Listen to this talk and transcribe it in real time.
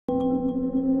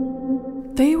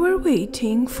They were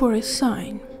waiting for a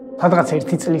sign. სადღაც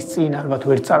ერთი წლის წინ ალბათ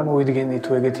ვერ წარმოვიდგენდი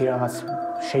თუ ეგეთი რაღაც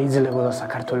შეიძლებოდა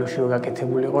საქართველოში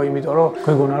გაკეთებულიყო, იმიტომ რომ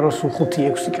გვეგონა რომ სულ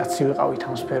 5-6 კაცი ვიყავით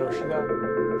ამ სფეროში და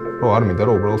რომ არ მინდა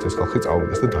რომ უბრალოდ ეს ხალხი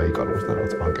წავიდეს და დაიკარგოს და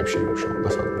რაღაც ბანკებში იმუშაონ და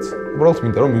სადაც. უბრალოდ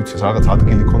მინდა რომ მივცეს რაღაც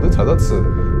ადგილი კონდეთ, სადაც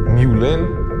მივლენ,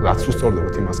 რაც რო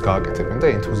სწორდებათ იმას გააკეთებენ და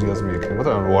ენთუზიაზმი ექნება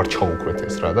და რო არ ჩაუქრეთ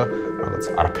ეს რა და რაღაც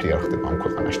არაფერი არ ხდება ამ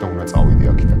ქვეყანაში და უნდა წავიდე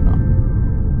აქიდან რა.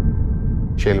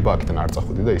 შეიძლება აქიდან არ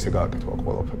წახვიდე და ისე გააკეთო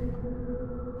ყველაფერი.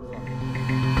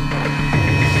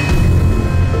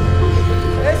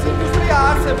 ეს ინდუსტრია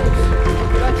არსებობს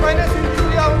და ჩვენ ეს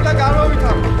ინდუსტრია უნდა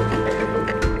განვავითაროთ.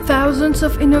 Thousands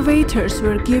of innovators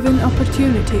were given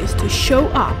opportunities to show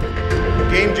up.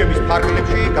 გეიმჯების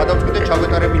ფარგლებში გადავწყვიტეთ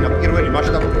ჩავეტარებინა პირველი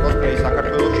მასშტაბური კოსპლეი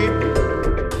საქართველოში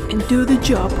and do the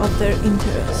job of their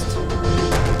interest.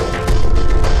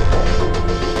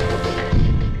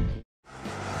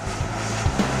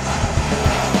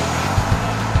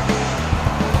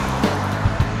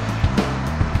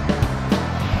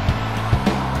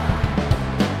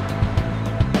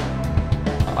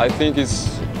 I think it's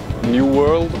a new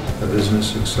world. A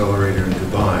business accelerator in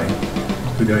Dubai.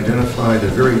 We'd identified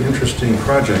a very interesting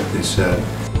project, they said.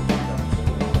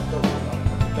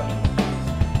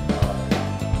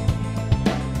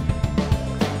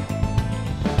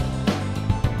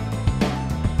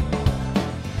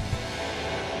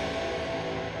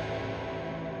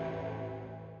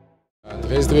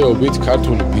 დღესდღეობით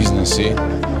ქართული ბიზნესი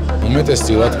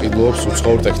უმეტესწილად ყიდულობს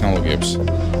უცხოურ ტექნოლოგიებს.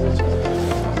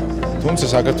 თუმცა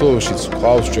საქართველოშიც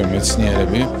ყავს ჩვენ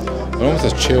მეცნიერები,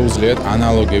 რომელთაც შეუძლიათ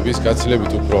ანალოგების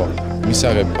გაცილებით უფრო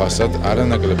მისაღებ ფასად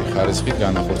არანაკლები ხარისხით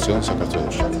განახორციელონ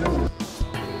საქართველოში.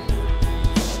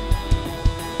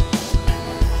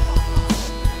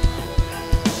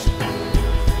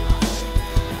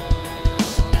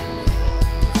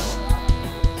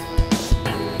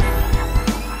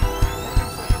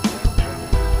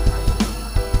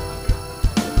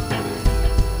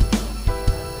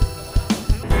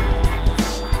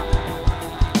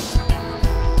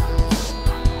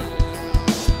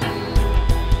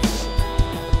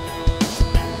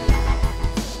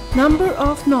 Number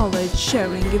of knowledge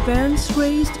sharing events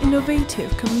raised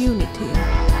innovative community.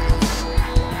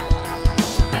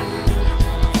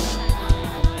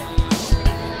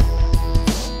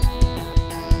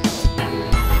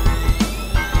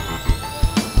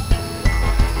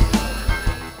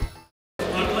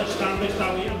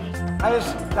 ეს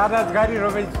დანადგარი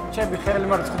რომელიც ჩემი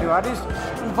ხელმარცხნივ არის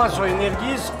უფასო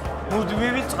ენერგიის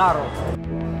მუდმივი წყარო.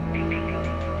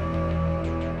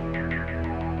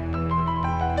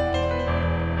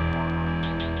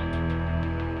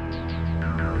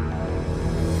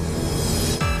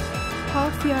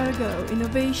 Half a year ago,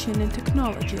 innovation and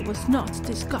technology was not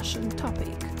discussion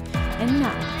topic, and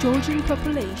now Georgian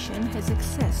population has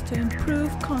access to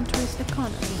improve country's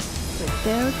economy with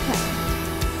their talent.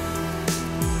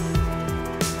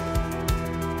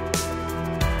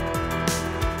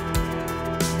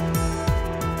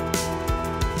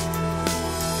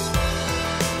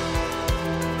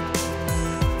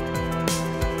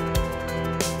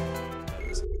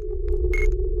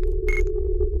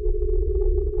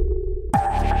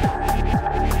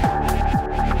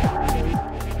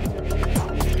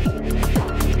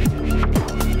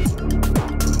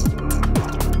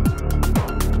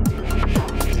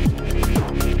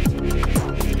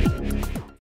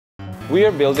 We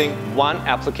are building one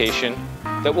application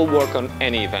that will work on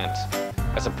any event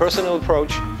as a personal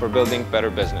approach for building better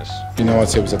business.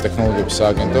 ინოვაციების და ტექნოლოგიების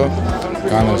სააგენტო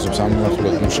განაგზობს ამ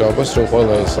მიმართულად მუშაობას, რომ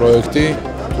ყველა ეს პროექტი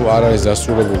თუ არ არის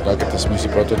დასრულებული გაკეთდეს მისი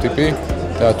პროტოტიპი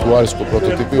და თუ არის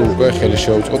პროტოტიპი უკვე ხელი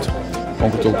შეუწყოთ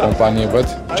კონკრეტულ კომპანიებად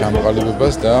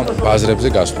ჩამოყალიბებას და ბაზრებზე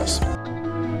გასვლას.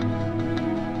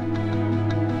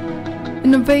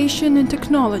 Innovation and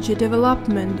technology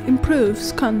development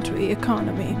improves country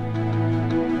economy.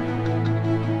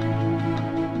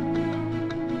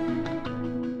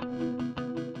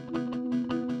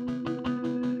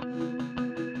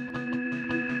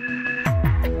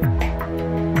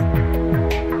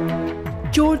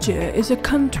 Georgia is a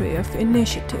country of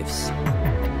initiatives.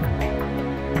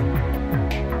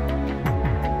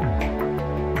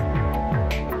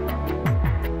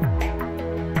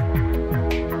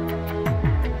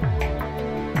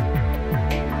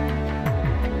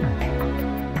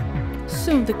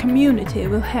 Soon the community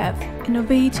will have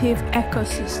innovative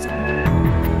ecosystem.